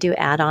 if you do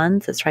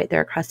add-ons, it's right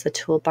there across the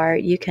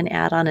toolbar. You can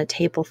add on a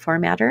table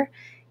formatter,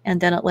 and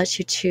then it lets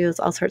you choose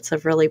all sorts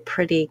of really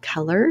pretty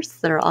colors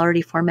that are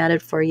already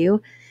formatted for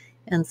you.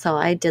 And so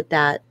I did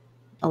that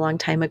a long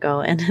time ago,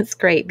 and it's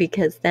great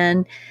because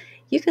then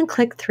you can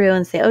click through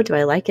and say, oh, do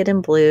I like it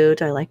in blue?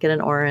 Do I like it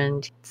in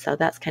orange? So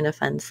that's kind of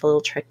fun. It's a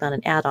little trick on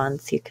an add-on,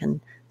 so you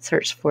can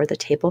search for the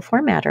table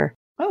formatter.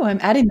 Oh, I'm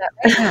adding that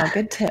right now.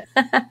 Good tip.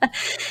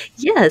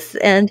 Yes,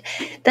 and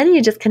then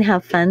you just can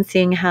have fun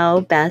seeing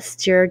how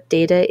best your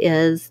data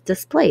is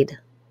displayed.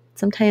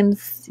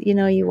 Sometimes,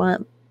 you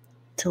want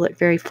to look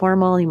very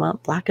formal, you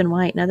want black and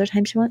white, and other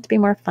times you want it to be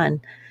more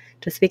fun.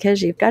 Just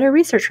because you've got a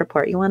research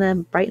report, you want to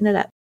brighten it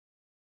up.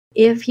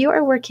 If you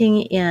are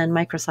working in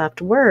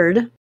Microsoft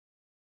Word,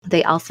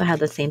 they also have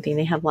the same thing.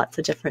 They have lots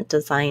of different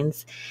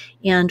designs.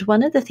 And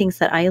one of the things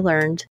that I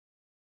learned,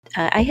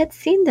 I had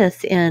seen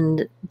this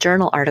in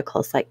journal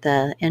articles like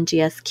the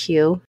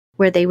NGSQ,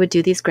 where they would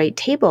do these great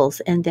tables,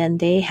 and then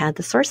they had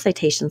the source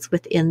citations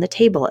within the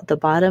table. At the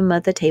bottom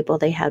of the table,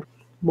 they had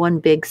one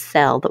big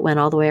cell that went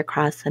all the way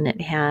across, and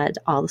it had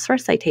all the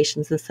source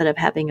citations instead of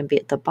having them be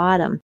at the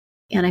bottom.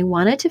 And I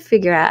wanted to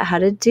figure out how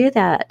to do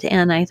that.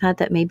 And I thought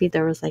that maybe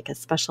there was like a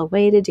special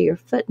way to do your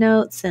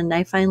footnotes. And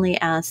I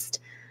finally asked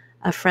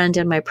a friend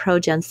in my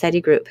ProGen study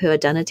group who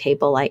had done a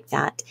table like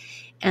that.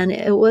 And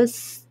it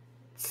was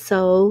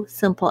so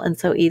simple and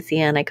so easy.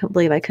 And I couldn't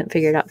believe I couldn't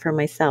figure it out for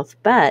myself.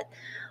 But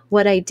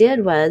what I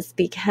did was,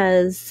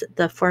 because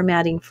the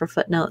formatting for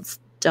footnotes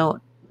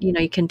don't,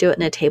 you can do it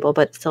in a table,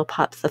 but it still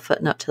pops the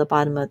footnote to the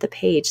bottom of the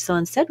page. So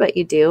instead, what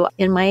you do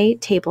in my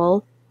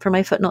table, for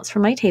my footnotes for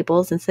my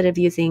tables, instead of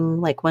using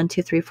like 1,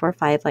 2, 3, 4,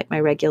 5, like my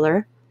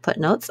regular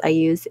footnotes, I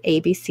use A,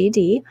 B, C,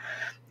 D.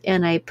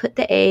 And I put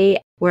the A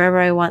wherever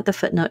I want the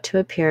footnote to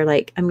appear.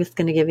 Like, I'm just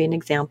going to give you an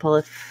example.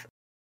 If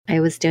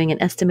I was doing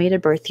an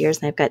estimated birth years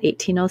and I've got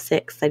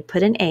 1806, I'd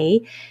put an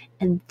A.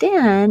 And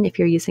then if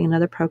you're using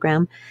another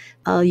program,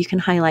 you can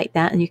highlight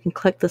that and you can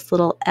click this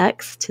little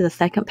X to the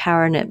second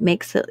power, and it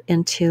makes it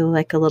into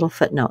like a little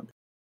footnote.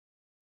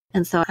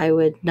 And so I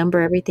would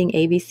number everything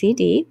A, B, C,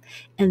 D.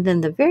 And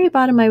then the very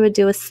bottom, I would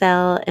do a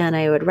cell, and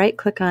I would right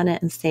click on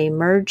it and say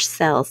merge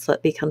cells. So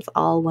it becomes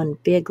all one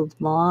big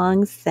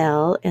long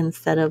cell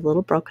instead of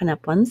little broken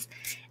up ones.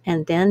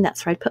 And then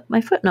that's where I'd put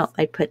my footnote.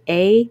 I'd put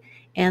A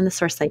and the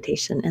source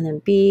citation, and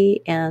then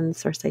B and the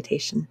source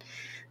citation.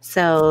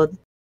 So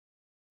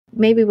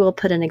maybe we'll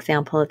put an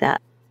example of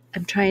that.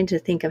 I'm trying to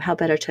think of how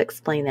better to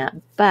explain that,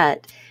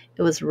 but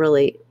it was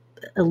really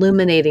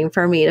illuminating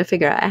for me to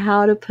figure out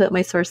how to put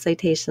my source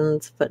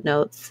citations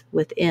footnotes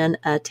within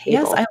a table.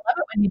 Yes, I love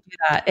it when you do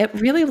that. It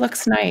really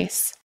looks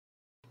nice.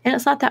 And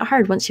it's not that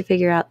hard once you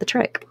figure out the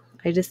trick.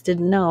 I just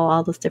didn't know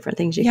all those different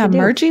things you could do.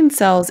 Merging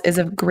cells is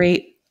a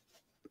great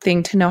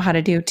thing to know how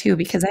to do too,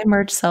 because I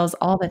merge cells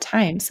all the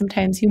time.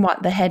 Sometimes you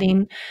want the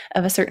heading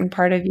of a certain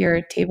part of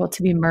your table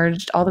to be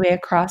merged all the way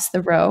across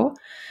the row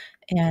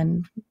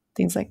and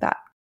things like that.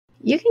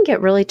 You can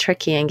get really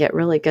tricky and get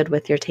really good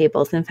with your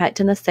tables. In fact,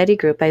 in the study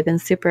group, I've been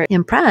super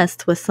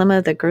impressed with some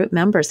of the group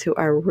members who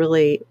are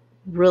really,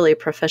 really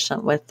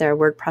proficient with their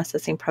word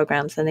processing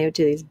programs, and they would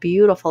do these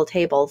beautiful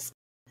tables.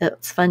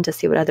 It's fun to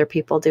see what other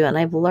people do, and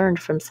I've learned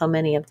from so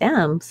many of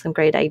them some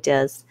great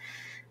ideas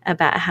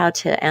about how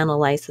to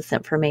analyze this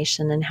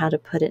information and how to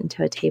put it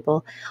into a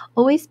table.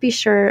 Always be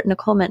sure,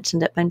 Nicole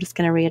mentioned it, but I'm just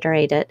going to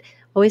reiterate it.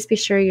 Always be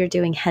sure you're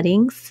doing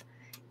headings.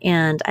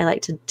 And I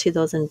like to do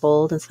those in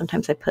bold, and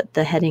sometimes I put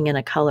the heading in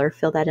a color,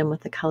 fill that in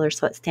with the color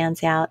so it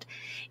stands out.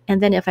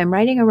 And then if I'm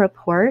writing a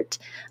report,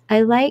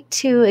 I like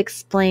to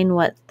explain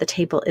what the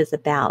table is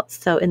about.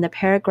 So in the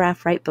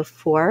paragraph right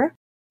before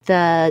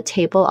the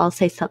table, I'll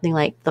say something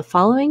like, the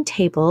following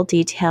table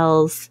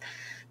details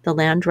the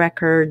land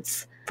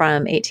records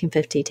from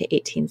 1850 to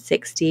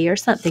 1860 or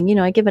something.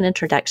 I give an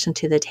introduction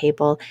to the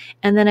table,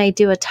 and then I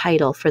do a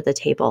title for the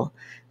table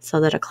so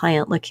that a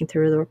client looking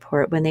through the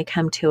report, when they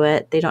come to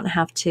it, they don't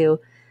have to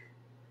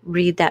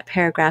read that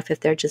paragraph. If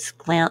they're just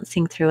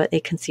glancing through it, they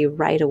can see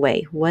right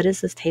away, what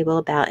is this table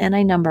about? And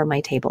I number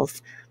my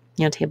tables,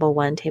 table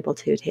 1, table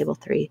 2, table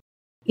 3.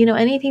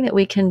 Anything that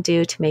we can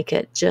do to make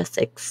it just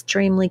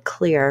extremely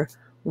clear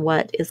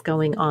what is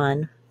going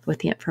on with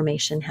the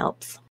information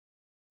helps.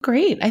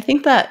 Great. I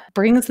think that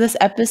brings this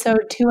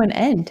episode to an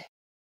end.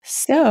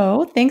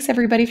 So thanks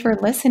everybody for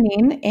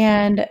listening,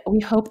 and we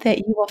hope that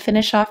you will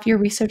finish off your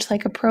Research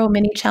Like a Pro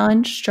mini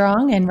challenge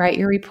strong and write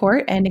your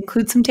report and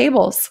include some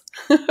tables.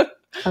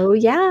 Oh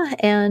yeah,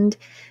 and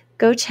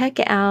go check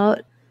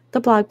out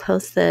the blog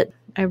post that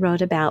I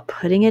wrote about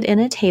putting it in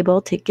a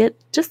table to get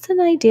just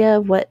an idea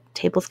of what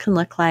tables can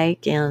look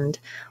like and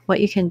what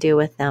you can do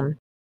with them.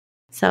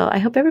 So I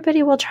hope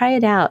everybody will try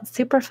it out.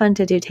 Super fun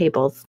to do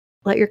tables.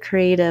 Let your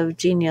creative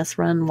genius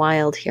run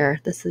wild here.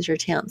 This is your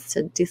chance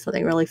to do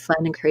something really fun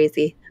and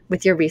crazy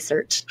with your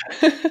research.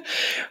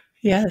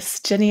 Yes,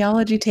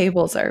 genealogy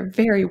tables are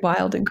very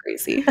wild and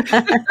crazy.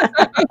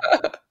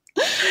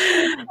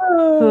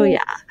 Oh, yeah.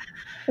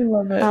 I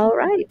love it. All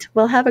right.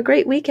 Well, have a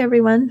great week,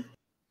 everyone.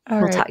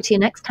 We'll talk to you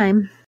next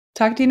time.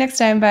 Talk to you next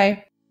time.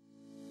 Bye.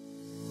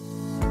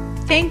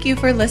 Thank you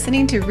for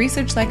listening to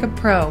Research Like a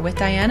Pro with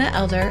Diana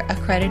Elder,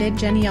 accredited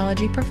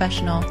genealogy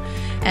professional,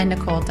 and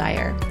Nicole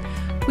Dyer.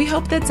 We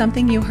hope that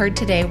something you heard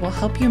today will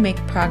help you make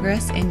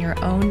progress in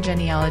your own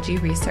genealogy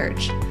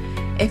research.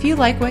 If you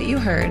like what you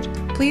heard,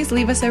 please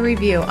leave us a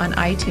review on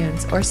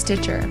iTunes or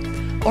Stitcher,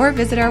 or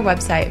visit our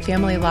website,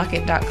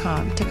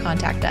 familylocket.com, to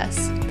contact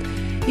us.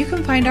 You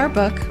can find our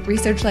book,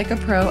 Research Like a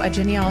Pro, A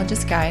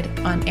Genealogist Guide,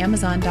 on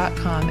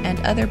Amazon.com and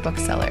other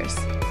booksellers.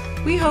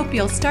 We hope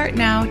you'll start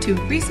now to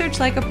research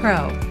like a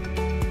pro.